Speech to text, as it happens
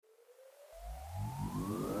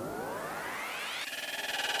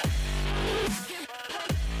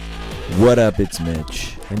What up, it's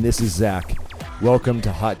Mitch. And this is Zach. Welcome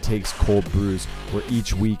to Hot Takes Cold Brews, where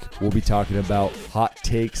each week we'll be talking about hot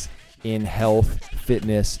takes in health,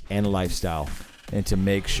 fitness, and lifestyle. And to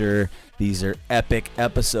make sure these are epic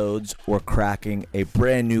episodes, we're cracking a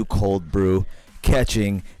brand new cold brew,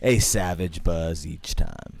 catching a savage buzz each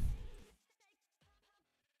time.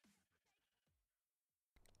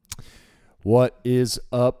 What is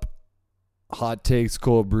up? Hot Takes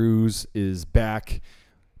Cold Brews is back.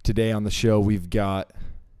 Today on the show, we've got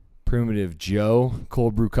Primitive Joe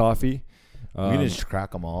Cold Brew Coffee. We can just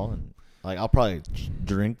crack them all, and I'll probably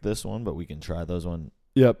drink this one, but we can try those one.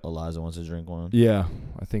 Yep. Eliza wants to drink one. Yeah,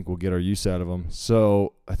 I think we'll get our use out of them.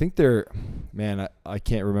 So I think I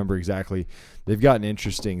can't remember exactly. They've got an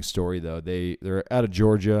interesting story though. They're out of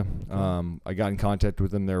Georgia. I got in contact with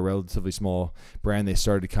them. They're a relatively small brand. They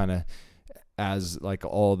started kind of as like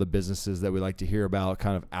all the businesses that we like to hear about,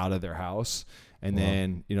 kind of out of their house. And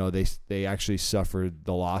then, they actually suffered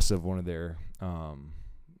the loss of one of their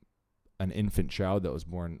an infant child that was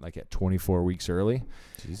born like at 24 weeks early.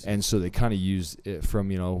 Jesus. And so they kind of used it from,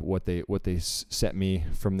 what they sent me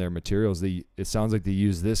from their materials. It sounds like they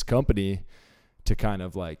use this company to kind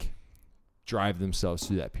of like drive themselves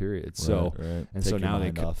through that period. So right. And so now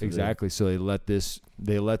exactly. So they let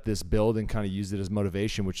this build and kind of use it as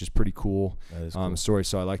motivation, which is pretty cool. That is cool. Story.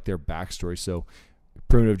 So I like their backstory. So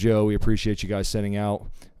Primitive Joe, we appreciate you guys sending out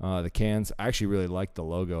the cans. I actually really like the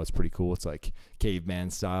logo. It's pretty cool. It's like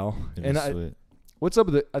caveman style. Sweet. What's up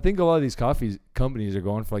with it? I think a lot of these coffee companies are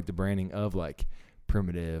going for like the branding of like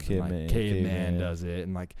Primitive, caveman does it,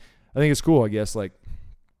 and like I think it's cool. I guess like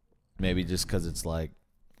maybe just because it's like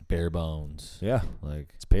bare bones. Yeah, like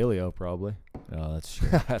it's paleo probably. Oh, that's true.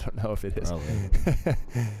 I don't know if it is. Probably.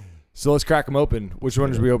 So let's crack them open. Which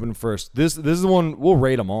one should we open first? This is the one we'll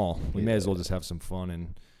rate them all. We may as well just have some fun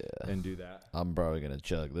and do that. I'm probably gonna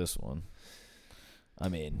chug this one. I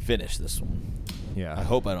mean, finish this one. Yeah. I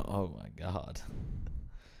hope I don't. Oh my god.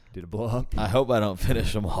 Did it blow up? I hope I don't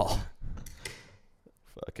finish them all.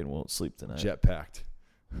 Fucking won't sleep tonight. Jet packed.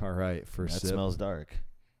 All right, first that sip. smells dark.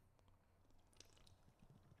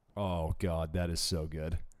 Oh god, that is so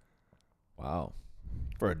good. Wow.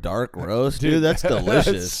 For a dark roast, dude, that's delicious.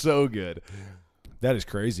 That's so good. That is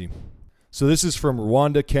crazy. So this is from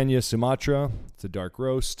Rwanda, Kenya, Sumatra. It's a dark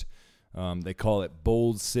roast. They call it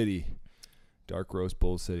Bold City. Dark roast,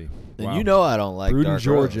 Bold City. And Wow. I don't like Brewed dark in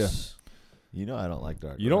Georgia. roast. I don't like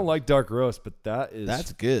dark roast. You don't like dark roast, but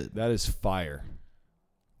that's good. That is fire.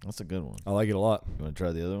 That's a good one. I like it a lot. You want to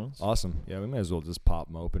try the other ones? Awesome. Yeah, we may as well just pop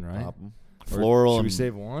them open, right? Pop them. Or Floral. should we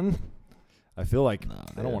save one? I feel like I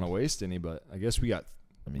don't dude. want to waste any, but I guess we got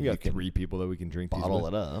three people that we can drink these bottle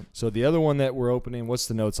with. it up. So the other one that we're opening, what's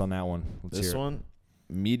the notes on that one? Let's hear This it. one,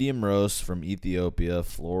 medium roast from Ethiopia,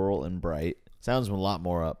 floral and bright. Sounds a lot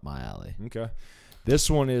more up my alley. Okay. This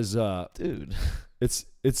one is dude. It's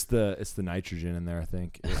the nitrogen in there, I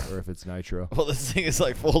think, or if it's nitro. Well, this thing is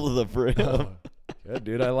like full to the brim. Yeah,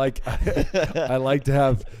 dude, I like to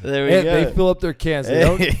have. There we go. They fill up their cans.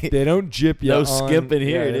 They don't jip you. No skimping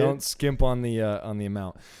here, They dude. don't skimp on the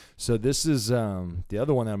amount. So this is the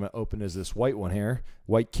other one that I'm gonna open is this white one here.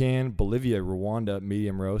 White can, Bolivia, Rwanda,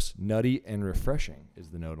 medium roast, nutty and refreshing is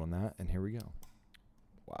the note on that. And here we go.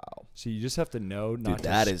 Wow. So you just have to know not Dude, to.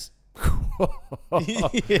 that is.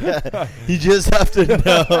 Yeah. You just have to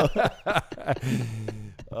know.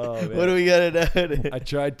 Oh, man. What do we got to know? I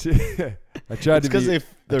tried to. It's because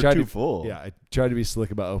they're too full. Yeah, I tried to be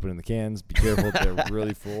slick about opening the cans. Be careful, they're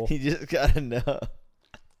really full. You just got to know.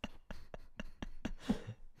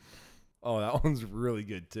 Oh, that one's really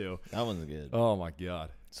good too. That one's good. Oh my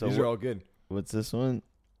god, So these are all good. What's this one?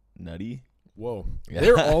 Nutty? Whoa, Yeah.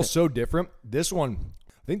 they're all so different. This one,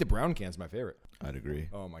 I think the brown can's my favorite. I'd agree.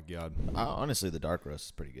 Oh my god, Honestly, the dark roast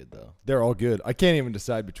is pretty good though. they're all good. I can't even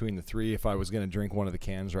decide between the three if I was gonna drink one of the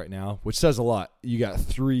cans right now, which says a lot. You got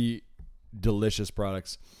three delicious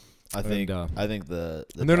products. I think and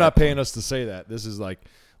they're not paying us to say that. This is like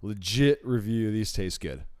legit review. These taste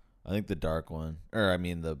good. I think the dark one,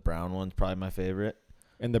 the brown one's probably my favorite.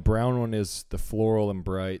 And the brown one is the floral and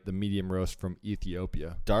bright, the medium roast from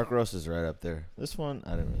Ethiopia. Dark roast is right up there. This one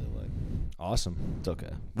I didn't really like. Awesome. It's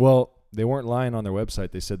okay. Well, they weren't lying on their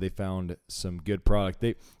website. They said they found some good product.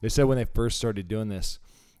 They said when they first started doing this,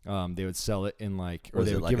 they would sell it in they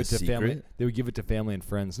would give it to family. They would give it to family and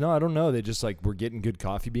friends. No, I don't know. They just were getting good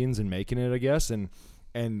coffee beans and making it, I guess, and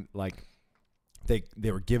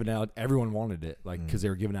they were giving out. Everyone wanted it, because they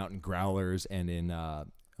were giving out in growlers and in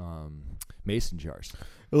mason jars.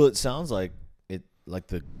 Well, it sounds like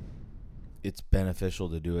it's beneficial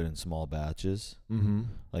to do it in small batches. Mm-hmm.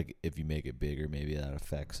 Like if you make it bigger, maybe that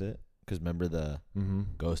affects it. Because remember the Mm-hmm.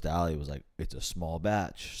 Ghost Alley was like, it's a small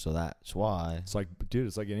batch, so that's why. It's like, dude,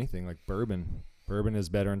 it's like anything, like bourbon. Bourbon is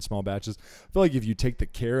better in small batches. I feel like if you take the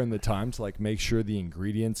care and the time to like make sure the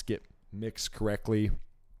ingredients get mixed correctly,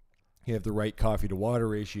 you have the right coffee to water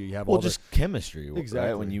ratio, you have Well, all just chemistry, Exactly.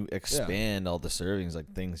 right? When you expand all the servings,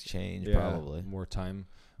 like things change yeah, probably. more time,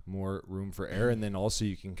 more room for error, and then also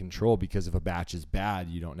you can control, because if a batch is bad,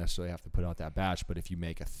 you don't necessarily have to put out that batch. But if you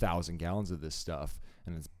make 1,000 gallons of this stuff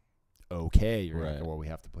and it's okay, you're Right. like, well, we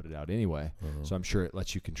have to put it out anyway. Uh-huh. So I'm sure it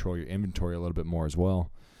lets you control your inventory a little bit more as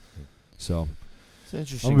well. So It's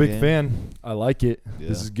interesting. I'm a big fan. I like it. Yeah.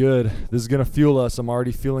 This is good. This is going to fuel us. I'm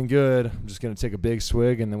already feeling good. I'm just going to take a big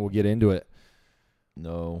swig and then we'll get into it.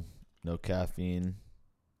 No caffeine.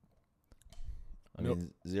 I Nope.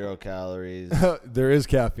 mean, 0 calories. There is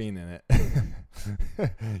caffeine in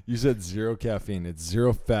it. You said 0 caffeine. It's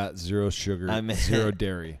 0 fat, 0 sugar, I meant- 0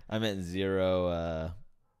 dairy. I meant 0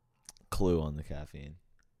 clue on the caffeine.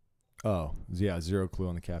 Oh, yeah, 0 clue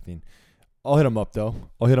on the caffeine. I'll hit them up, though.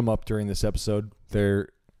 I'll hit them up during this episode. They're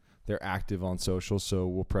active on social, so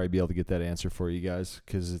we'll probably be able to get that answer for you guys,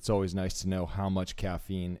 because it's always nice to know how much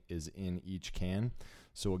caffeine is in each can.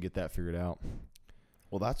 So we'll get that figured out.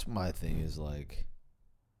 Well, that's my thing is like,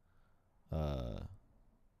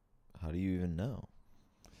 how do you even know?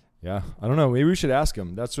 Yeah, I don't know. Maybe we should ask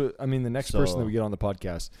them. That's what I mean. The next person that So- we get on the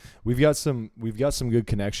podcast, we've got some good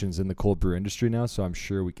connections in the cold brew industry now, so I'm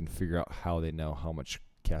sure we can figure out how they know how much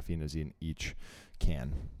caffeine is in each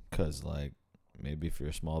can. Because, like, maybe if you're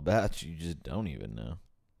a small batch, you just don't even know.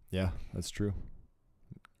 Yeah, that's true.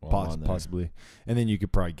 while on there. Possibly, and then you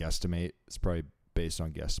could probably guesstimate. It's probably based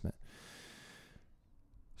on guesstimate.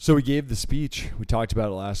 So we gave the speech. We talked about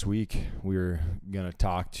it last week. We were gonna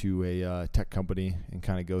talk to a tech company and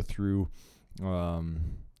kind of go through,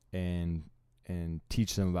 and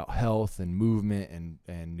teach them about health and movement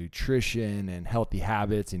and nutrition and healthy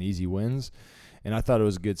habits and easy wins. And I thought it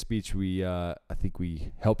was a good speech. I think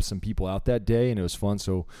we helped some people out that day, and it was fun.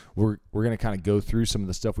 So we're gonna kind of go through some of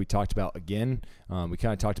the stuff we talked about again. We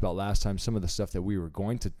kind of talked about last time some of the stuff that we were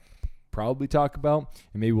going to probably talk about,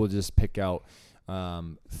 and maybe we'll just pick out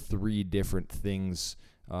 3 different things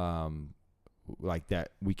like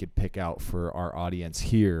that we could pick out for our audience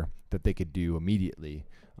here that they could do immediately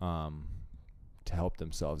to help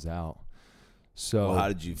themselves out. So Well, how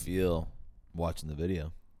did you feel watching the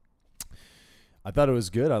video? I thought it was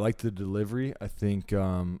good. I liked the delivery. I think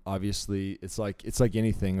obviously it's like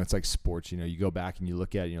anything. It's like sports. You know, you go back and you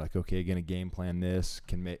look at it and you're like, okay, going to game plan this,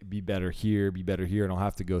 can be better here, and I'll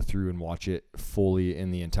have to go through and watch it fully in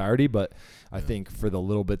the entirety. But I think for the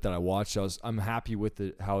little bit that I watched, I'm happy with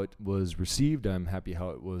how it was received. I'm happy how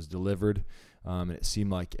it was delivered. And it seemed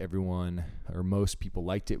like everyone or most people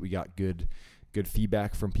liked it. We got good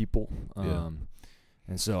feedback from people. Yeah.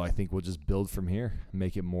 And so I think we'll just build from here,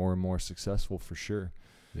 make it more and more successful for sure.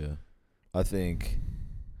 Yeah. I think,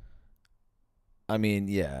 I mean,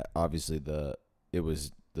 yeah, obviously it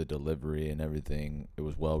was the delivery and everything. It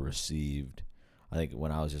was well received. I think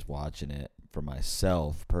when I was just watching it for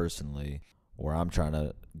myself personally, where I'm trying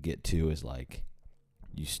to get to is like,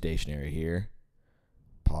 you stationary here,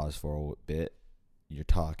 pause for a bit, you're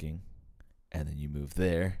talking, and then you move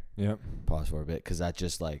there, Yep. pause for a bit, because that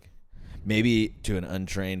just like, maybe to an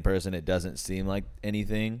untrained person it doesn't seem like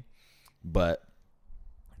anything, but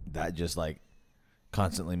that just like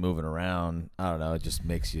constantly moving around, I don't know, it just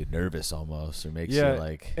makes you nervous almost, or makes you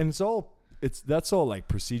like, And that's all like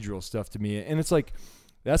procedural stuff to me. And it's like,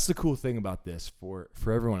 that's the cool thing about this for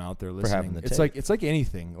everyone out there having listening. the It's tape. like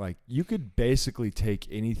anything. Like you could basically take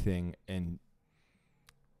anything and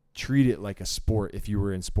treat it like a sport if you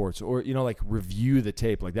were in sports, or like review the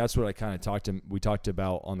tape. Like that's what I kind of we talked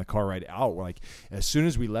about on the car ride out. Like as soon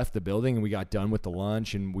as we left the building and we got done with the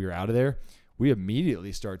lunch and we were out of there, we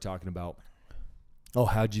immediately started talking about, oh,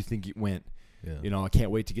 how'd you think it went? yeah. I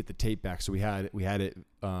can't wait to get the tape back. So we had it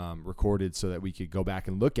recorded so that we could go back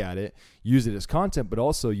and look at it, use it as content, but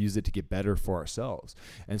also use it to get better for ourselves.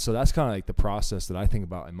 And so that's kind of like the process that I think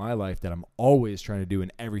about in my life that I'm always trying to do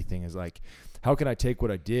in everything is like, how can I take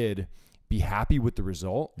what I did, be happy with the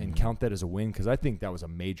result, and count that as a win? Because I think that was a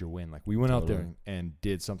major win. Like we went out there and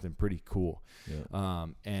did something pretty cool. Yeah.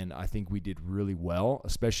 And I think we did really well,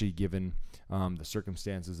 especially given the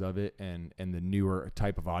circumstances of it and the newer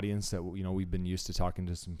type of audience that we've been used to talking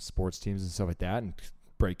to some sports teams and stuff like that, and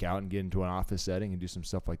break out and get into an office setting and do some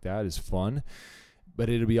stuff like that is fun. But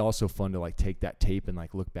it'll be also fun to like take that tape and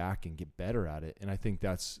like look back and get better at it. And I think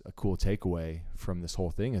that's a cool takeaway from this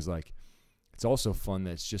whole thing is like, it's also fun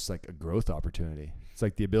that it's just like a growth opportunity. It's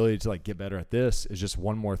like the ability to like get better at this is just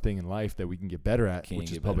one more thing in life that we can get better at, Can you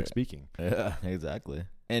which is get public better at? speaking. Yeah, exactly.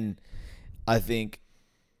 And I think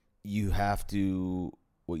you have to,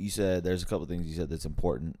 what you said, there's a couple things you said that's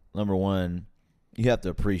important. Number one, you have to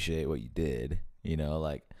appreciate what you did. You know,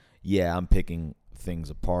 like, yeah, I'm picking things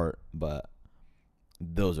apart, but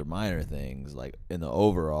those are minor things. Like, in the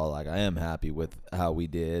overall, like, I am happy with how we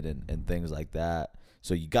did and things like that.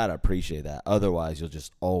 So you got to appreciate that. Otherwise, you'll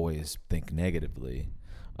just always think negatively.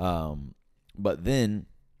 But then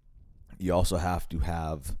you also have to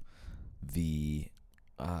have the,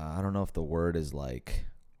 I don't know if the word is like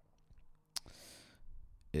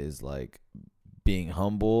being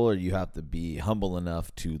humble, or you have to be humble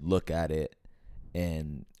enough to look at it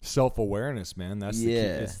and self-awareness, man. That's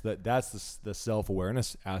yeah. That's the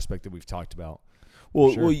self-awareness aspect that we've talked about.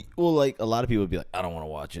 Well, Sure. well, like a lot of people would be like, I don't want to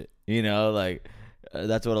watch it. You know, like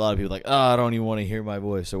that's what a lot of people are like. Oh, I don't even want to hear my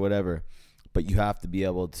voice or whatever. But you have to be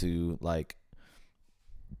able to like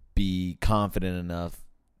be confident enough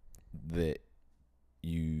that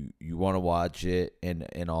you want to watch it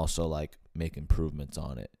and also like make improvements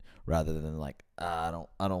on it, rather than like I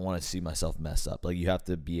don't want to see myself mess up. Like, you have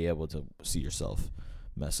to be able to see yourself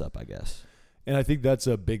mess up, I guess. And I think that's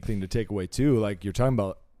a big thing to take away too. Like, you're talking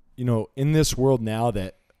about, you know, in this world now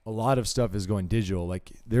that a lot of stuff is going digital,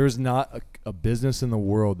 like there's not a business in the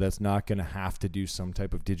world that's not going to have to do some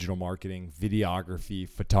type of digital marketing, videography,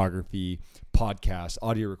 photography, podcast,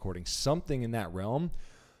 audio recording, something in that realm.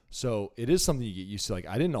 So it is something you get used to. Like,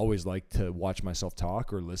 I didn't always like to watch myself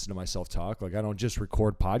talk or listen to myself talk. Like, I don't just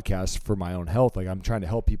record podcasts for my own health. Like, I'm trying to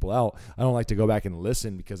help people out. I don't like to go back and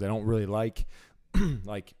listen because I don't really like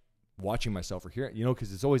like watching myself or hearing, you know,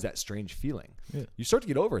 because it's always that strange feeling. Yeah. You start to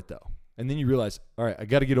get over it though. And then you realize, all right, I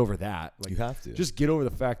got to get over that. Like, You have to. just get over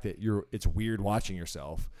the fact that it's weird watching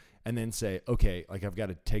yourself, and then say, okay, like I've got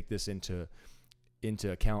to take this into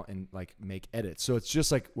account and like make edits. So it's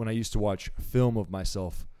just like when I used to watch film of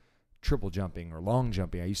myself triple jumping or long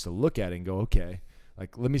jumping, I used to look at it and go, okay,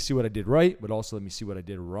 like let me see what I did right, but also let me see what I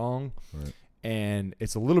did wrong. Right. And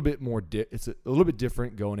it's a little bit more it's a little bit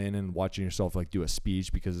different going in and watching yourself like do a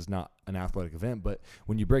speech, because it's not an athletic event. But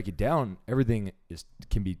when you break it down, everything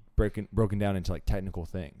can be broken down into like technical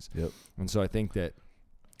things. Yep. And so I think that,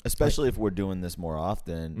 Especially if we're doing this more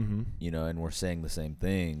often, mm-hmm. you know, and we're saying the same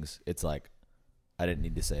things, it's like, I didn't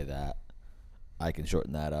need to say that. I can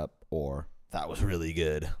shorten that up, or that was really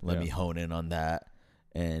good. Let me hone in on that.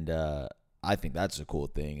 And I think that's a cool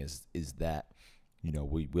thing is that, you know,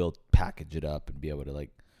 we will package it up and be able to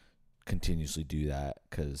like continuously do that,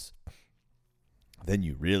 because then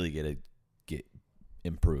you really get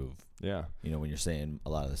improve. Yeah. You know, when you're saying a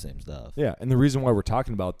lot of the same stuff. Yeah. And the reason why we're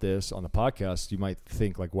talking about this on the podcast, you might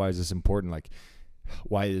think like, why is this important? Like,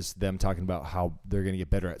 why is them talking about how they're going to get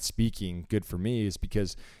better at speaking good for me? Is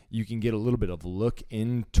because you can get a little bit of a look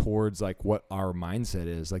in towards like what our mindset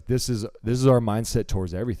is. Like, this is our mindset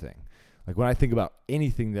towards everything. Like, when I think about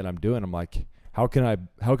anything that I'm doing, I'm like, how can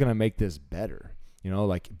I make this better? You know,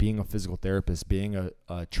 like being a physical therapist, being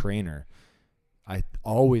a trainer, I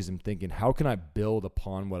always am thinking, how can I build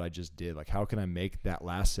upon what I just did? Like, how can I make that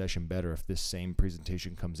last session better if this same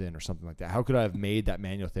presentation comes in or something like that? How could I have made that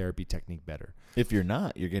manual therapy technique better? If you're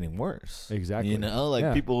not, you're getting worse. Exactly. You know, like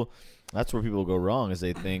Yeah. people, that's where people go wrong, is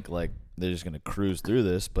they think like they're just going to cruise through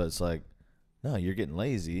this, but it's like, no, you're getting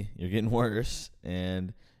lazy, you're getting worse,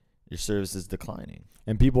 and your service is declining.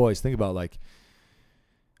 And people always think about like,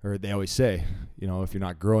 or they always say, you know, if you're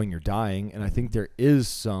not growing, you're dying. And I think there is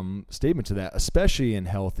some statement to that, especially in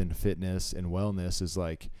health and fitness and wellness, is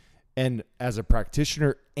like, and as a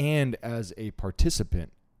practitioner and as a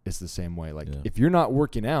participant, it's the same way. Like, if you're not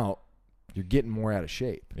working out, you're getting more out of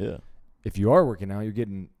shape. Yeah. If you are working out, you're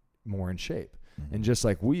getting more in shape. Mm-hmm. And just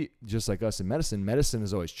like us in medicine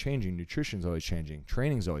is always changing. Nutrition is always changing.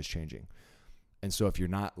 Training is always changing. And so if you're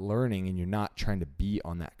not learning and you're not trying to be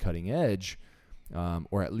on that cutting edge,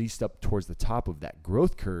 or at least up towards the top of that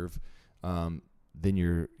growth curve, then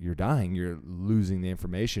you're dying. You're losing the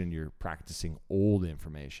information, and you're practicing old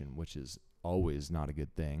information, which is always not a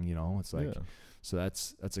good thing. You know, it's like, so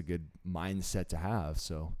that's a good mindset to have.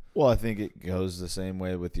 So, well, I think it goes the same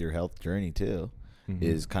way with your health journey too. mm-hmm.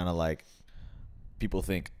 Is kind of like, people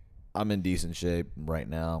think I'm in decent shape right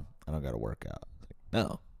now, I don't got to work out.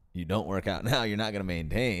 No, you don't work out now, you're not going to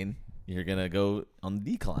maintain. You're going to go on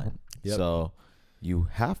the decline. Yep. So you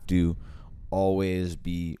have to always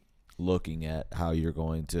be looking at how you're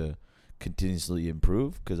going to continuously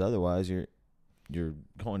improve, because otherwise you're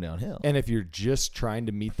going downhill. And if you're just trying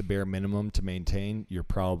to meet the bare minimum to maintain, you're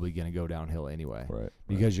probably going to go downhill anyway, right?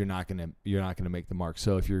 Because you're not going to make the mark.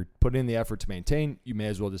 So if you're putting in the effort to maintain, you may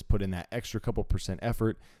as well just put in that extra couple %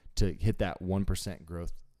 effort to hit that 1%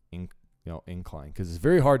 growth incline, because it's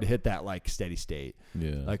very hard to hit that like steady state.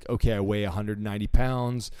 Yeah. Like, okay, I weigh 190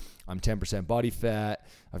 pounds. I'm 10% body fat.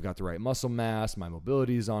 I've got the right muscle mass. My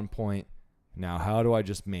mobility is on point. Now, how do I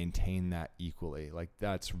just maintain that equally? Like,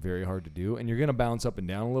 that's very hard to do. And you're going to bounce up and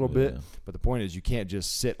down a little bit. But the point is, you can't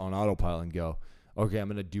just sit on autopilot and go, okay, I'm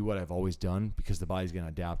going to do what I've always done, because the body's going to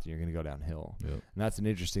adapt and you're going to go downhill. Yep. And that's an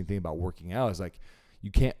interesting thing about working out, is like,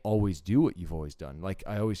 you can't always do what you've always done. Like,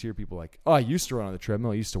 I always hear people like, oh, I used to run on the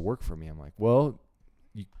treadmill. It used to work for me. I'm like, well,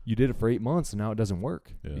 you did it for 8 months and now it doesn't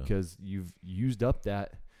work because you've used up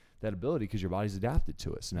that ability, because your body's adapted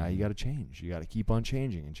to it. So now you got to change. You got to keep on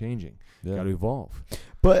changing and changing. You got to evolve.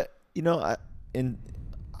 But,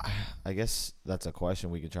 I guess that's a question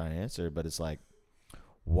we could try and answer, but it's like,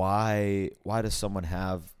 why does someone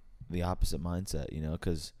have the opposite mindset,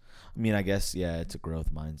 because, I guess, it's a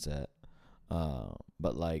growth mindset.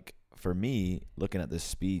 But like for me, looking at this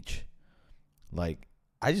speech, like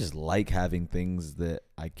I just like having things that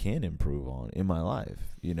I can improve on in my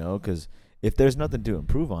life, because if there's nothing to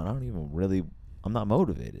improve on, I'm not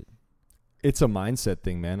motivated. It's a mindset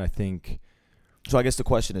thing, man. I think. So I guess the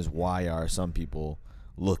question is, why are some people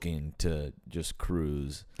looking to just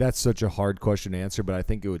cruise? That's such a hard question to answer, but I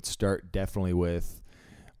think it would start definitely with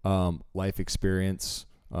life experience,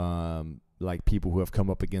 like people who have come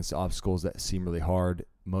up against obstacles that seem really hard,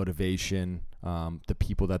 motivation, the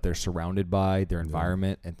people that they're surrounded by, their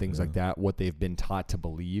environment, and things like that, what they've been taught to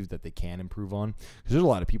believe that they can improve on. Because there's a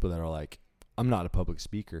lot of people that are like, I'm not a public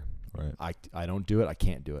speaker. Right. I don't do it. I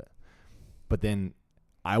can't do it. But then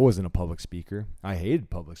I wasn't a public speaker. I hated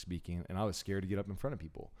public speaking, and I was scared to get up in front of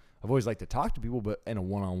people. I've always liked to talk to people, but in a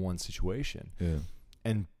one-on-one situation.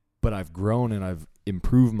 Yeah. But I've grown and I've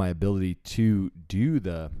improved my ability to do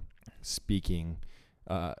the speaking,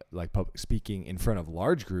 like public speaking in front of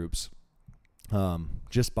large groups,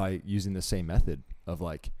 just by using the same method of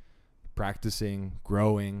like practicing,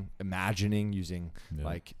 growing, imagining, using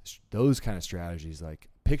like those kind of strategies, like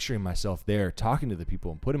picturing myself there, talking to the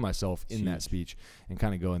people and putting myself in that speech and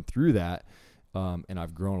kind of going through that. And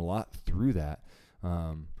I've grown a lot through that.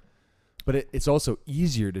 But it's also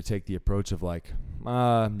easier to take the approach of like,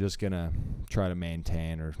 I'm just going to try to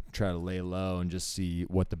maintain or try to lay low and just see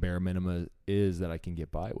what the bare minimum is that I can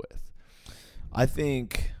get by with. I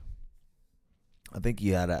think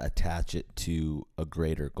you got to attach it to a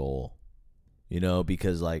greater goal,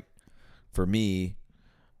 because like for me,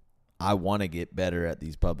 I want to get better at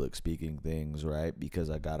these public speaking things, right?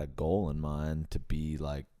 Because I got a goal in mind to be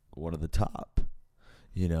like one of the top,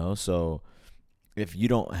 so if you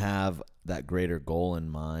don't have that greater goal in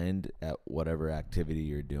mind at whatever activity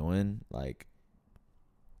you're doing, like,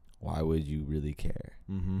 why would you really care?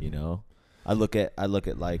 Mm-hmm. I look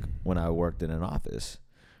at like when I worked in an office,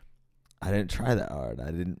 I didn't try that hard.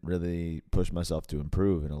 I didn't really push myself to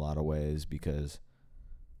improve in a lot of ways, because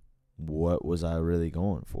what was I really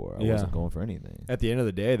going for? I wasn't going for anything. At the end of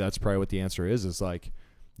the day, that's probably what the answer is like,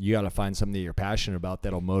 you got to find something that you're passionate about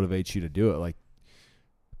that'll motivate you to do it. Like,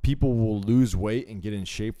 people will lose weight and get in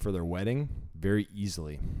shape for their wedding very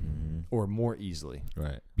easily, or more easily,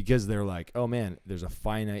 right? Because they're like, oh man, there's a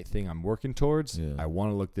finite thing I'm working towards. I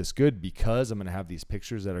want to look this good because I'm going to have these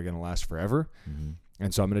pictures that are going to last forever.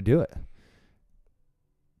 And so I'm going to do it.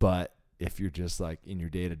 But if you're just like in your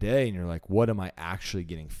day to day and you're like, what am I actually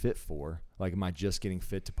getting fit for? Like, am I just getting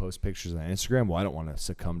fit to post pictures on Instagram? Well, I don't want to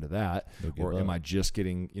succumb to that. Or am I just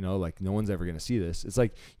getting, like no one's ever going to see this? It's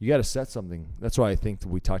like, you got to set something. That's why I think that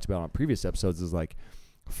we talked about on previous episodes is like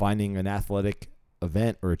finding an athletic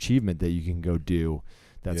event or achievement that you can go do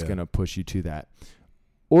that's going to push you to that.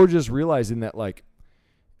 Or just realizing that like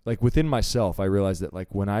within myself, I realize that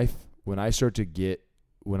like when I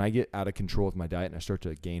get out of control with my diet and I start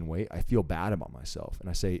to gain weight, I feel bad about myself. And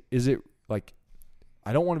I say, is it like,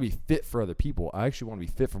 I don't want to be fit for other people. I actually want to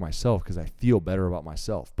be fit for myself because I feel better about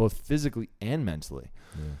myself, both physically and mentally.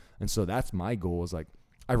 And so that's my goal, is like,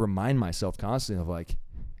 I remind myself constantly of like,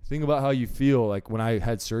 think about how you feel like when I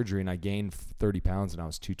had surgery and I gained 30 pounds and I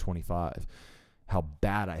was 225, how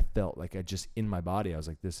bad I felt. Like, I just, in my body, I was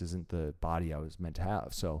like, this isn't the body I was meant to have.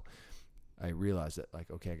 So I realized that like,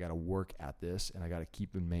 okay, I got to work at this and I got to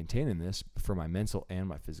keep maintaining this for my mental and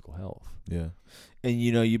my physical health. Yeah. And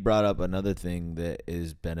you brought up another thing that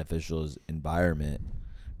is beneficial is environment.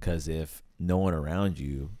 Cause if no one around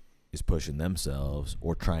you is pushing themselves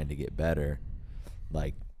or trying to get better,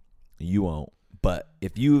 like, you won't. But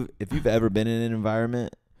if you've ever been in an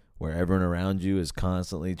environment where everyone around you is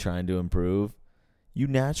constantly trying to improve, you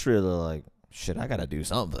naturally are like, shit, I got to do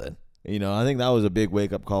something. I think that was a big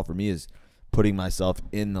wake up call for me, is putting myself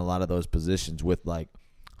in a lot of those positions with like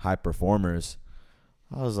high performers.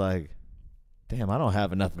 I was like, damn, I don't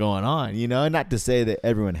have enough going on, you know? Not to say that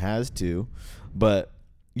everyone has to, but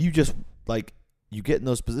you just, like, you get in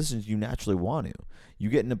those positions you naturally want to. You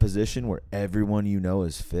get in a position where everyone you know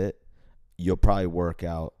is fit, you'll probably work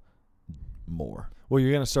out more. Well,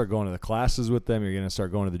 you're going to start going to the classes with them. You're going to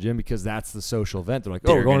start going to the gym because that's the social event. They're like,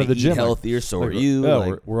 They're we're going to the eat gym. healthier, like, so are like, you. Yeah,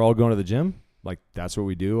 like, we're all going to the gym. Like, that's what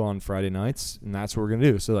we do on Friday nights, and that's what we're going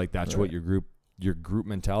to do. So, like, that's what your group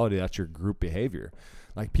mentality, that's your group behavior.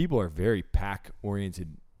 Like, people are very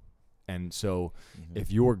pack-oriented. And so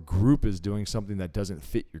if your group is doing something that doesn't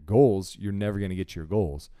fit your goals, you're never going to get to your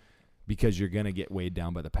goals because you're going to get weighed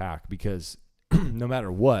down by the pack. Because no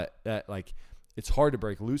matter what, that, like, it's hard to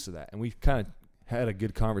break loose of that. And we kind of had a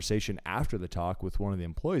good conversation after the talk with one of the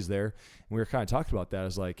employees there. And we were kind of talking about that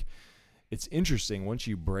as, like, it's interesting once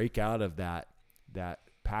you break out of that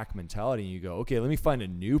pack mentality and you go, okay, let me find a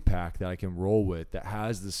new pack that I can roll with that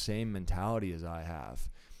has the same mentality as I have.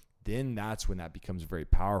 Then that's when that becomes very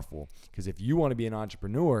powerful. Because if you want to be an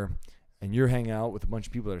entrepreneur and you're hanging out with a bunch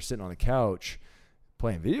of people that are sitting on the couch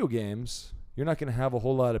playing video games, you're not going to have a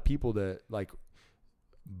whole lot of people that, like,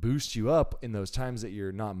 boost you up in those times that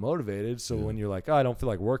you're not motivated. So when you're like, oh, I don't feel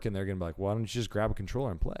like working, they're going to be like, well, why don't you just grab a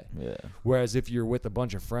controller and play? Yeah. Whereas if you're with a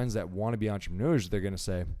bunch of friends that want to be entrepreneurs, they're going to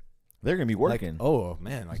say, they're going to be working. like, oh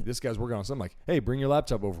man, like, this guy's working on something. Like, hey, bring your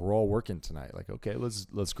laptop over. We're all working tonight. Like, okay,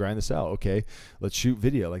 let's grind this out. Okay, let's shoot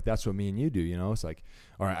video. Like, that's what me and you do. You know, it's like,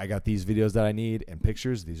 all right, I got these videos that I need and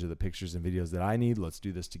pictures. These are the pictures and videos that I need. Let's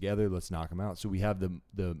do this together. Let's knock them out. So we have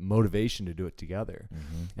the motivation to do it together.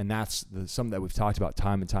 And that's something that we've talked about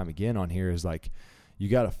time and time again on here is, like, you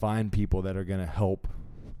got to find people that are going to help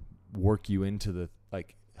work you into the,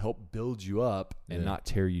 like, help build you up and not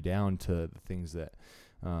tear you down to the things that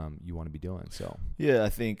you want to be doing. So yeah, I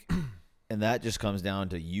think, and that just comes down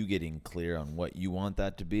to you getting clear on what you want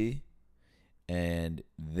that to be, and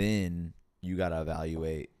then you got to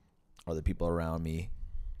evaluate, are the people around me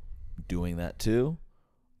doing that too?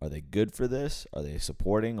 Are they good for this? Are they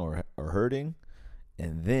supporting or hurting?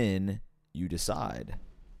 And then you decide,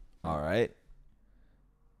 all right,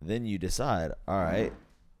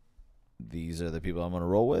 these are the people I'm going to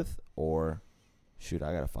roll with, or shoot,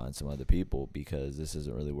 I got to find some other people because this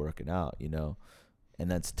isn't really working out, you know?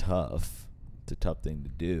 And that's tough. It's a tough thing to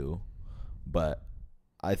do. But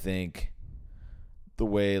I think the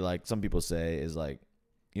way, like, some people say is, like,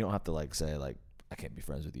 you don't have to, like, say, like, I can't be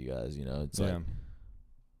friends with you guys, you know? It's like,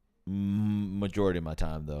 majority of my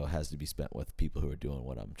time, though, has to be spent with people who are doing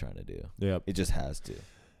what I'm trying to do. Yeah. It just has to.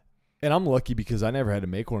 And I'm lucky because I never had to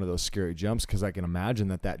make one of those scary jumps because I can imagine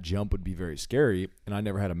that jump would be very scary, and I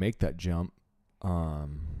never had to make that jump.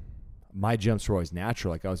 My jumps were always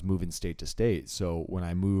natural. Like, I was moving state to state. So when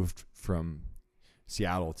I moved from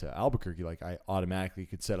Seattle to Albuquerque, like, I automatically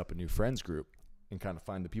could set up a new friends group and kind of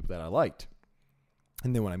find the people that I liked.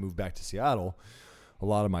 And then when I moved back to Seattle, a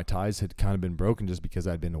lot of my ties had kind of been broken just because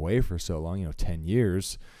I'd been away for so long, 10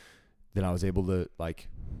 years. Then I was able to, like,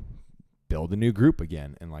 build a new group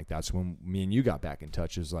again. And, like, that's when me and you got back in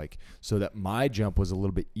touch, is like, so that my jump was a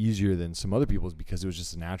little bit easier than some other people's because it was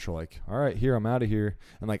just a natural, like, all right, here, I'm out of here.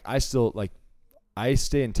 And, like, I still, like, I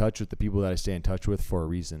stay in touch with the people that I stay in touch with for a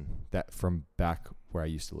reason, that from back where I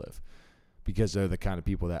used to live, because they're the kind of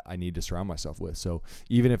people that I need to surround myself with. So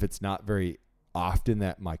even if it's not very often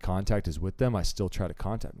that my contact is with them, I still try to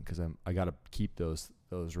contact them because I got to keep those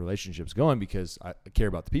relationships going because I care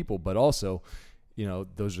about the people, but also,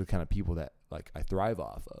 those are the kind of people that, like, I thrive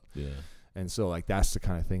off of. Yeah. And so, like, that's the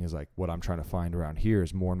kind of thing is, like, what I'm trying to find around here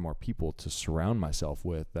is more and more people to surround myself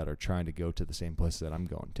with that are trying to go to the same place that I'm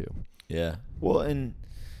going to. Yeah. Well, and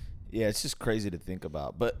yeah, it's just crazy to think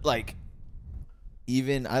about. But, like,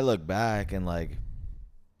 even I look back and, like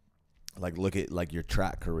look at, like, your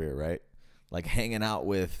track career, right? Like, hanging out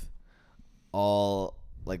with all,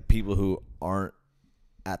 like, people who aren't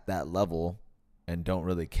at that level and don't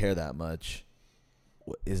really care that much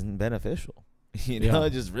isn't beneficial.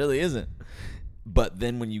 It just really isn't. But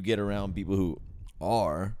then when you get around people who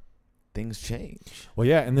are, things change. Well,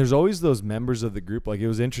 yeah, and there's always those members of the group. Like, it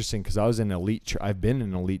was interesting because I was in I've been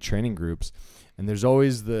in elite training groups, and there's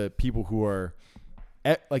always the people who are,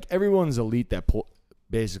 like, everyone's elite that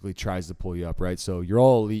basically tries to pull you up, right? So you're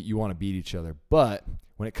all elite, you want to beat each other. But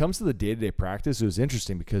when it comes to the day-to-day practice, it was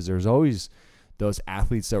interesting because there's always those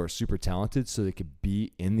athletes that were super talented so they could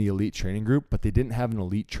be in the elite training group, but they didn't have an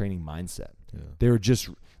elite training mindset. Yeah. They were just,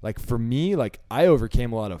 like, for me, like, I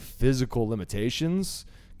overcame a lot of physical limitations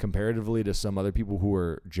comparatively to some other people who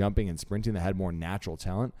were jumping and sprinting that had more natural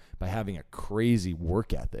talent by having a crazy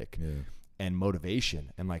work ethic and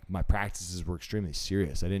motivation. And, like, my practices were extremely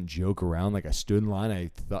serious. I didn't joke around. Like, I stood in line. I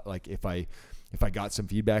thought, like, if I if I got some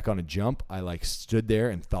feedback on a jump, I like stood there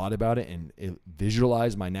and thought about it and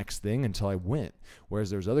visualized my next thing until I went. Whereas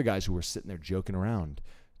there's other guys who were sitting there joking around,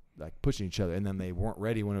 like pushing each other, and then they weren't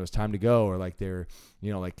ready when it was time to go, or like they're,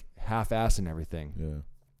 like half-assing everything. Yeah.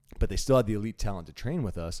 But they still had the elite talent to train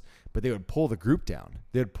with us, but they would pull the group down.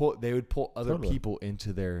 They would pull other Totally. people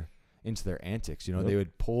into their antics. Yep. They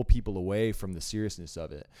would pull people away from the seriousness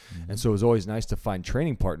of it. Mm-hmm. And so it was always nice to find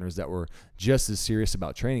training partners that were just as serious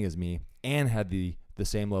about training as me and had the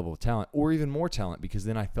same level of talent or even more talent, because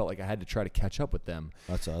then I felt like I had to try to catch up with them.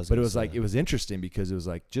 That's what I was But it gonna was say. like, it was interesting because it was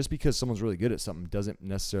like, just because someone's really good at something doesn't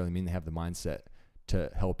necessarily mean they have the mindset to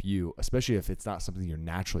help you, especially if it's not something you're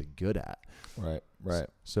naturally good at. Right.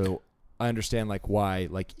 So I understand like why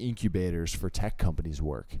like incubators for tech companies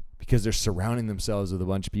work, because they're surrounding themselves with a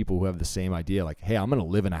bunch of people who have the same idea. Like, hey, I'm going to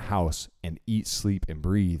live in a house and eat, sleep, and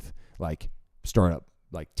breathe like startup,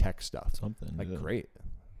 like tech stuff. Something. Like, yeah. great.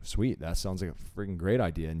 Sweet. That sounds like a freaking great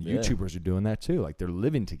idea. And Yeah. YouTubers are doing that too. Like, they're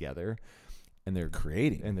living together and they're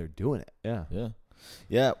Creating. and they're doing it. Yeah. Yeah.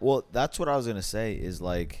 Yeah. Well, that's what I was going to say is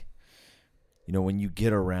like, when you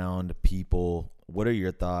get around people, what are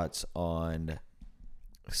your thoughts on,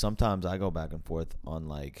 sometimes I go back and forth on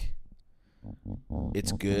like,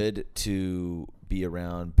 it's good to be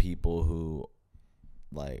around people who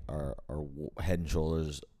like are head and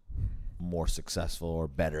shoulders more successful or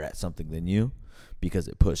better at something than you, because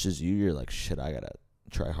it pushes you. You're like, shit, I gotta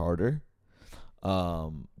try harder.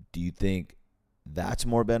 Do you think that's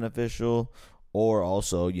more beneficial, or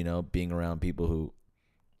also being around people who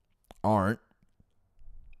aren't,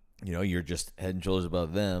 you're just head and shoulders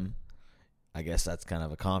above them? I guess that's kind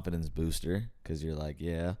of a confidence booster, because you're like,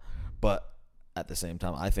 yeah, but at the same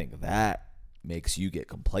time, I think that makes you get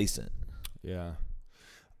complacent. Yeah.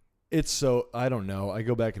 It's so, I don't know. I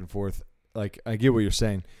go back and forth. Like, I get what you're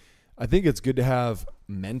saying. I think it's good to have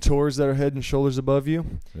mentors that are head and shoulders above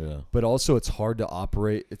you, Yeah. but also it's hard to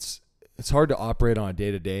operate. It's hard to operate on a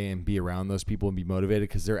day to day and be around those people and be motivated,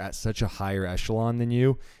 because they're at such a higher echelon than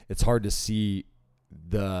you. It's hard to see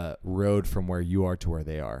the road from where you are to where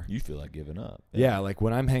they are. You feel like giving up. Yeah, like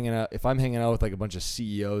when I'm hanging out, if I'm hanging out with like a bunch of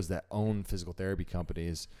CEOs that own physical therapy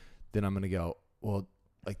companies, then I'm going to go, well,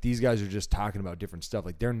 like these guys are just talking about different stuff.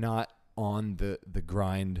 Like they're not on the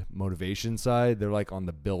grind motivation side. They're like on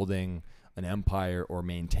the building an empire or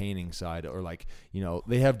maintaining side, or like,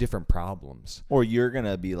 they have different problems. Or you're going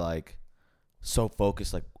to be like so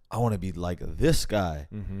focused, like, I want to be like this guy.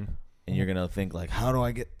 Mm-hmm. And you're going to think like, how do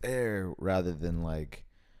I get there? Rather than like,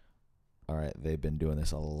 all right, they've been doing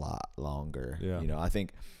this a lot longer. Yeah. I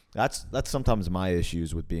think that's sometimes my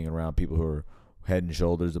issues with being around people who are head and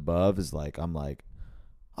shoulders above, is like, I'm like,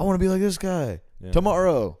 I want to be like this guy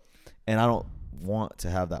tomorrow. And I don't want to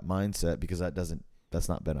have that mindset, because that's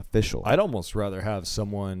not beneficial. I'd almost rather have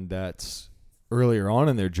someone that's earlier on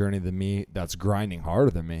in their journey than me, that's grinding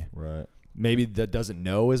harder than me. Right. Maybe that doesn't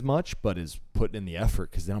know as much, but is putting in the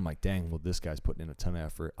effort, because then I'm like, dang, well, this guy's putting in a ton of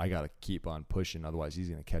effort. I got to keep on pushing. Otherwise, he's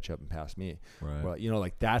going to catch up and pass me. Right. Well,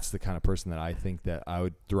 like that's the kind of person that I think that I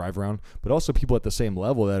would thrive around, but also people at the same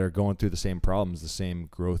level that are going through the same problems, the same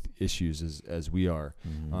growth issues as we are.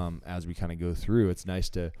 Mm-hmm. As we kind of go through, it's nice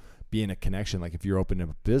to be in a connection. Like if you're open to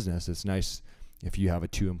a business, it's nice if you have a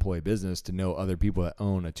 2-employee business to know other people that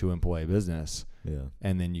own a 2-employee business. Yeah.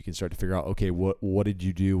 And then you can start to figure out, okay, what did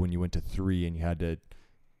you do when you went to 3 and you had to,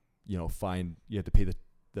 you had to pay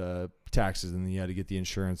the taxes, and then you had to get the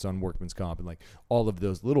insurance on workman's comp, and like all of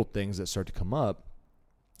those little things that start to come up.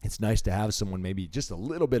 It's nice to have someone maybe just a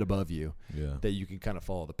little bit above you Yeah. that you can kind of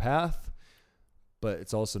follow the path, but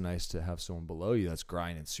it's also nice to have someone below you that's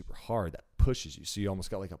grinding super hard, that pushes you. So you almost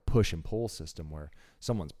got like a push and pull system where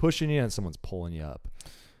someone's pushing you and someone's pulling you up.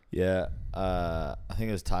 Yeah, I think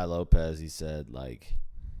it was Ty Lopez. He said, like,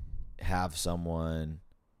 have someone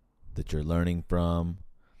that you're learning from,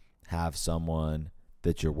 have someone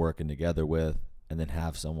that you're working together with, and then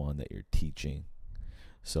have someone that you're teaching.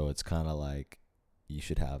 So it's kind of like you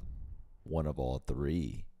should have one of all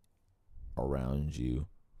three around you.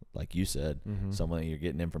 Like you said, someone that you're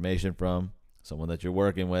getting information from, someone that you're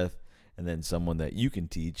working with, and then someone that you can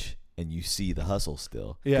teach. And you see the hustle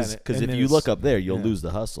still. Yeah, Because if you look up there, you'll lose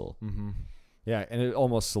the hustle. Mm-hmm. Yeah, and it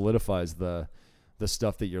almost solidifies the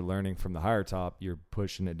stuff that you're learning from the higher top. You're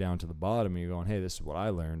pushing it down to the bottom, and you're going, hey, this is what I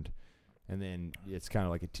learned. And then it's kind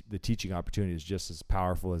of like the teaching opportunity is just as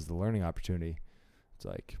powerful as the learning opportunity. It's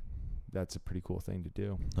like, that's a pretty cool thing to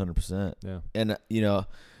do. 100%. Yeah. And,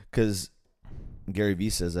 because Gary Vee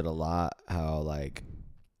says it a lot, how, like,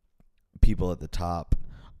 people at the top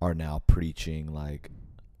are now preaching, like,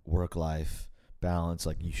 work-life balance,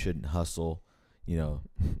 like you shouldn't hustle,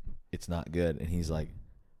 it's not good. And he's like,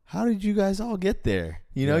 how did you guys all get there?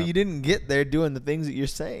 You know, Yeah. you didn't get there doing the things that you're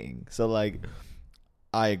saying. So, like,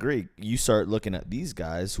 I agree. You start looking at these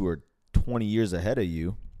guys who are 20 years ahead of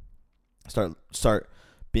you, start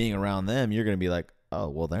being around them, you're going to be like, oh,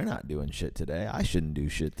 well, they're not doing shit today. I shouldn't do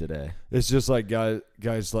shit today. It's just like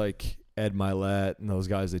guys like Ed Milet and those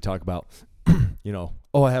guys, they talk about, you know,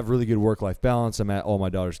 oh, I have really good work-life balance. I'm at all my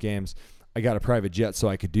daughter's games. I got a private jet so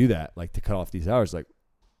I could do that, like to cut off these hours. Like,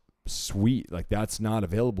 sweet. Like, that's not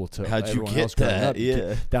available to How'd you everyone get else growing that? up.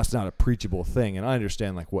 Yeah. That's not a preachable thing. And I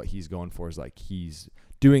understand, like, what he's going for is, like, he's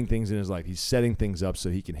doing things in his life. He's setting things up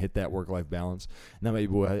so he can hit that work-life balance. And that may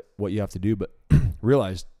be what you have to do. But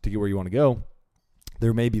realize, to get where you want to go,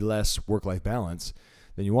 there may be less work-life balance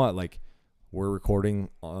than you want. Like, we're recording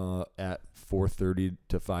at 4:30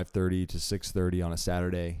 to 5:30 to 6:30 on a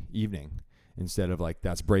Saturday evening. Instead of, like,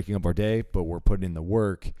 that's breaking up our day, but we're putting in the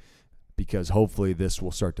work because hopefully this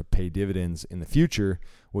will start to pay dividends in the future,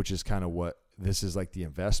 which is kind of what this is, like, the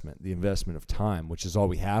investment of time, which is all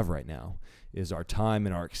we have right now, is our time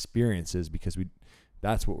and our experiences, because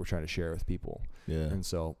that's what we're trying to share with people. Yeah. And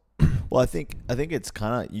so, Well, I think it's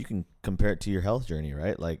kind of, you can compare it to your health journey,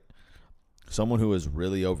 right? Like, someone who is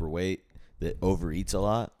really overweight that overeats a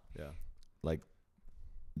lot, yeah, like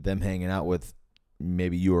them hanging out with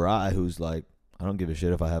maybe you or I, who's like, I don't give a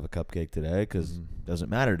shit if I have a cupcake today because it doesn't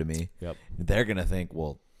matter to me. Yep. They're going to think,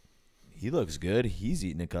 well, he looks good. He's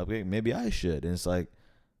eating a cupcake. Maybe I should. And it's like,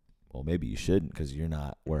 well, maybe you shouldn't because you're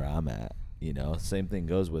not where I'm at. You know, same thing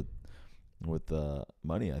goes with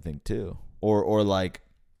money, I think, too. Or like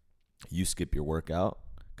you skip your workout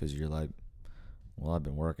because you're like, well, I've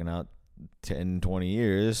been working out 10, 20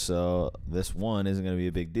 years, so this one isn't going to be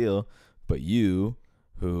a big deal. But you,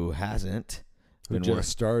 who hasn't, who just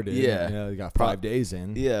started, yeah, you got 5 days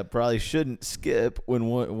in, yeah, probably shouldn't skip when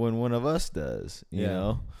one of us does. You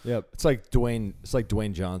know, yeah. It's like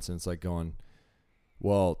Dwayne Johnson. It's like going,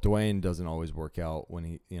 well, Dwayne doesn't always work out when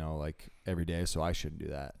he, you know, like every day, so I shouldn't do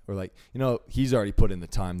that. Or like, you know, he's already put in the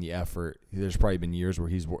time, the effort. There's probably been years where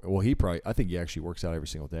I think he actually works out every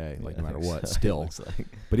single day, like no matter what, still. Like.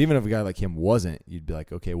 But even if a guy like him wasn't, you'd be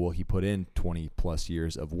like, okay, well, he put in 20 plus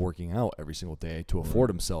years of working out every single day to afford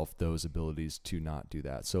himself those abilities to not do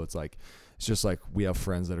that. So it's just like we have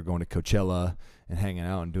friends that are going to Coachella and hanging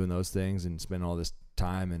out and doing those things and spending all this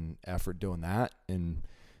time and effort doing that. And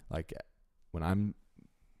like, when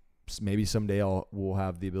maybe someday we'll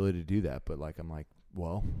have the ability to do that, but like, I'm like,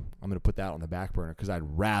 well, I'm going to put that on the back burner because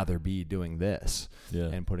I'd rather be doing this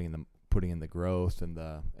and putting in the growth and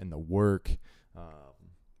the work.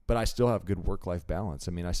 But I still have good work-life balance.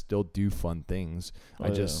 I mean, I still do fun things. I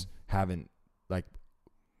just haven't, like,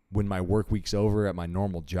 when my work week's over at my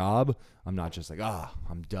normal job, I'm not just like,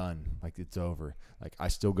 I'm done. Like, it's over. Like, I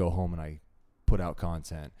still go home and I put out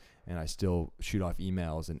content, and I still shoot off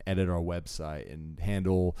emails and edit our website and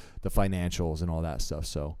handle the financials and all that stuff.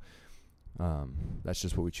 So that's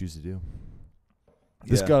just what we choose to do.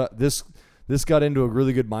 This got into a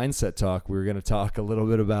really good mindset talk. We were going to talk a little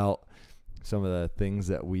bit about some of the things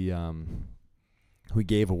that we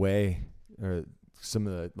gave away, or some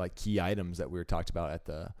of the like key items that we were talked about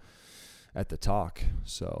at the talk.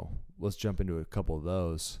 So let's jump into a couple of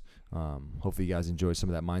those. Hopefully you guys enjoyed some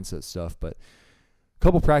of that mindset stuff, but a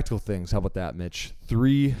couple practical things. How about that, Mitch?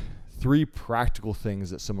 Three practical things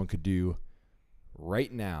that someone could do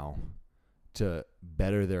right now to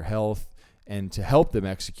better their health and to help them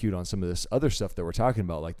execute on some of this other stuff that we're talking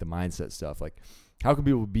about, like the mindset stuff. Like, how can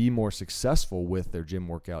people be more successful with their gym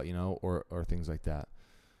workout, you know, or things like that?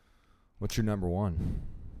 What's your number one?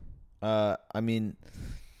 I mean,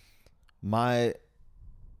 I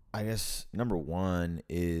guess number one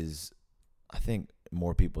is, I think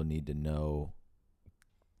more people need to know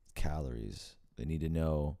calories. They need to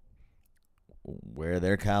know where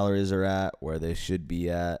their calories are at, where they should be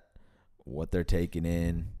at, what they're taking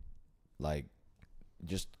in. Like,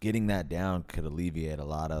 just getting that down could alleviate a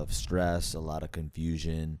lot of stress, a lot of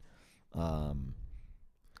confusion, and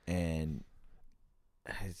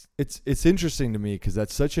it's interesting to me because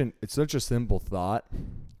it's such a simple thought,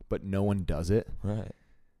 but no one does it. right.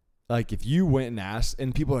 Like, if you went and asked,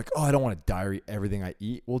 and people are like, oh, I don't want to diary everything I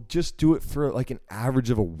eat. Well, just do it for like an average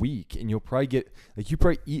of a week, and you'll probably get, like, you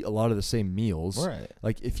probably eat a lot of the same meals. Right.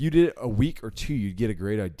 Like, if you did it a week or two, you'd get a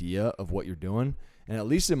great idea of what you're doing. And at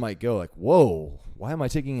least it might go like, whoa, why am I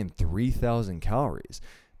taking in 3,000 calories?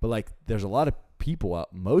 But like, there's a lot of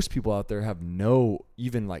most people out there have no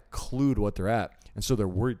even like clue to what they're at. And so they're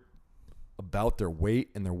worried about their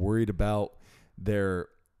weight, and they're worried about their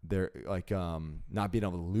like not being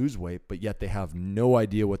able to lose weight, but yet they have no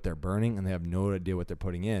idea what they're burning and they have no idea what they're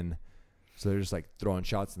putting in. So they're just like throwing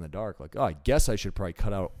shots in the dark. Like, oh, I guess I should probably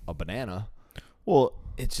cut out a banana. Well,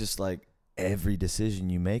 it's just like every decision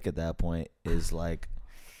you make at that point is like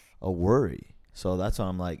a worry. So that's why